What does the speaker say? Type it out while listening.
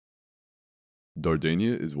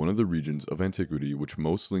Dardania is one of the regions of antiquity which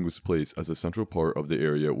most linguists place as a central part of the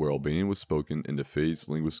area where Albanian was spoken in the phase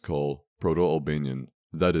linguists call Proto-Albanian,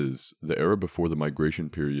 that is, the era before the migration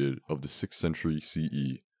period of the 6th century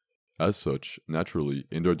CE. As such, naturally,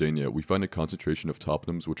 in Dardania we find a concentration of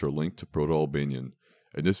toponyms which are linked to Proto-Albanian.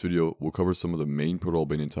 In this video, we'll cover some of the main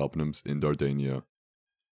Proto-Albanian toponyms in Dardania.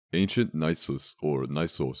 Ancient Nisus, or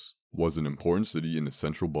Nisos, was an important city in the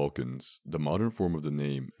Central Balkans. The modern form of the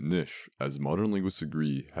name, Nish, as modern linguists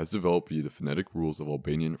agree, has developed via the phonetic rules of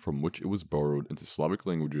Albanian from which it was borrowed into Slavic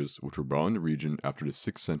languages which were brought in the region after the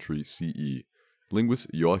 6th century CE. Linguist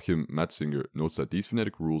Joachim Matzinger notes that these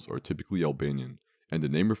phonetic rules are typically Albanian, and the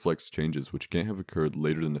name reflects changes which can't have occurred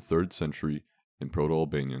later than the 3rd century in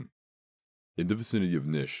Proto-Albanian. In the vicinity of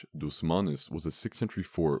Nish, Dusmanis was a 6th century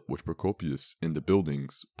fort which Procopius, in the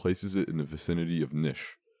buildings, places it in the vicinity of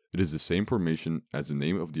Nish. It is the same formation as the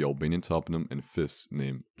name of the Albanian toponym and Fis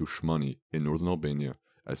name, Dushmani, in northern Albania,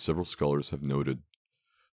 as several scholars have noted.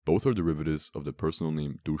 Both are derivatives of the personal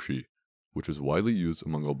name Dushi, which is widely used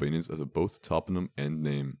among Albanians as a both toponym and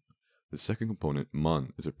name. The second component,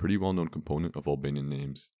 Man, is a pretty well-known component of Albanian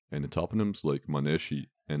names, and the toponyms like Maneshi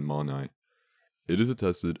and Manai. It is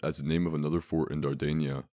attested as the name of another fort in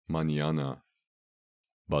Dardania, Maniana.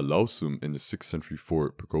 Balausum in the 6th century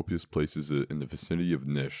fort, Procopius places it in the vicinity of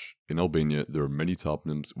Nish. In Albania, there are many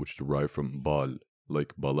toponyms which derive from Bal,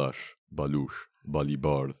 like Balash, Balush,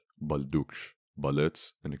 Balibardh, Balduksh,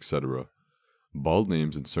 Balets, and etc. Bal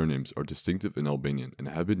names and surnames are distinctive in Albanian and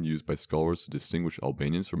have been used by scholars to distinguish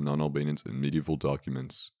Albanians from non-Albanians in medieval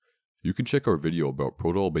documents. You can check our video about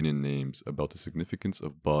Proto-Albanian names about the significance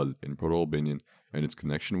of Bal in Proto-Albanian and its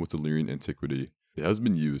connection with Illyrian antiquity. It has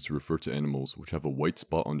been used to refer to animals which have a white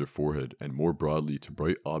spot on their forehead and more broadly to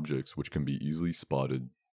bright objects which can be easily spotted.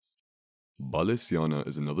 Balesiana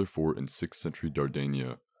is another fort in 6th century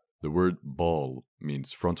Dardania. The word Bal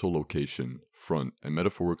means frontal location, front, and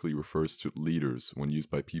metaphorically refers to leaders when used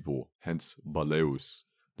by people, hence Baleus,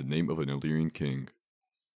 the name of an Illyrian king.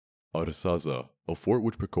 Arsaza, a fort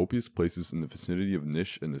which Procopius places in the vicinity of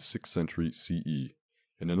Nish in the 6th century CE.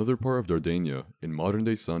 In another part of Dardania, in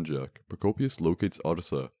modern-day Sanjak, Procopius locates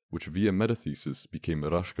Arsa, which via metathesis became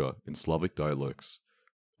Rashka in Slavic dialects.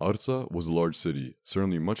 Arsa was a large city,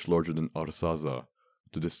 certainly much larger than Arsaza.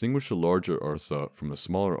 To distinguish the larger Arsa from the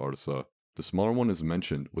smaller Arsa, the smaller one is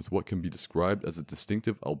mentioned with what can be described as a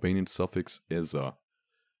distinctive Albanian suffix eza,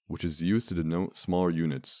 which is used to denote smaller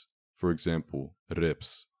units, for example,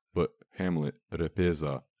 reps, but hamlet,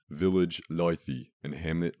 repeza, village, Laithi, and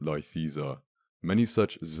hamlet, Laithiza. Many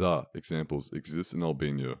such za examples exist in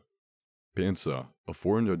Albania. Pensa, a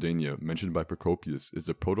fort in Dardania mentioned by Procopius, is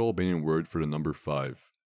the Proto-Albanian word for the number 5.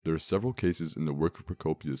 There are several cases in the work of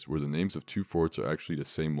Procopius where the names of two forts are actually the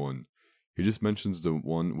same one. He just mentions the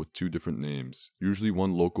one with two different names, usually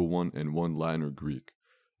one local one and one Latin or Greek.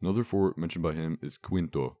 Another fort mentioned by him is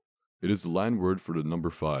Quinto. It is the Latin word for the number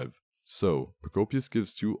 5. So, Procopius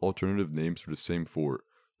gives two alternative names for the same fort,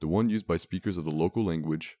 the one used by speakers of the local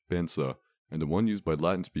language, Pensa, and the one used by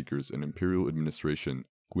Latin speakers in imperial administration,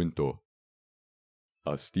 Quinto.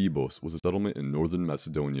 Astibos was a settlement in northern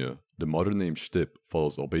Macedonia. The modern name Shtip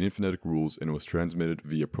follows Albanian phonetic rules and was transmitted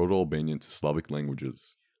via Proto-Albanian to Slavic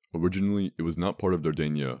languages. Originally, it was not part of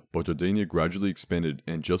Dardania, but Dardania gradually expanded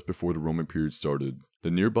and just before the Roman period started.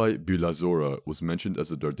 The nearby Bilazora was mentioned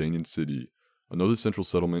as a Dardanian city. Another central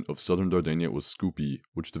settlement of southern Dardania was Skupi,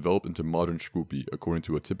 which developed into modern Shkupi according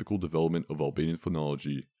to a typical development of Albanian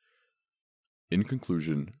phonology. In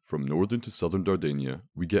conclusion, from northern to southern Dardania,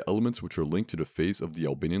 we get elements which are linked to the phase of the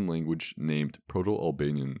Albanian language named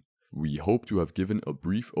Proto-Albanian. We hope to have given a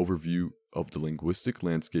brief overview of the linguistic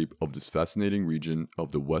landscape of this fascinating region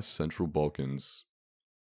of the West Central Balkans.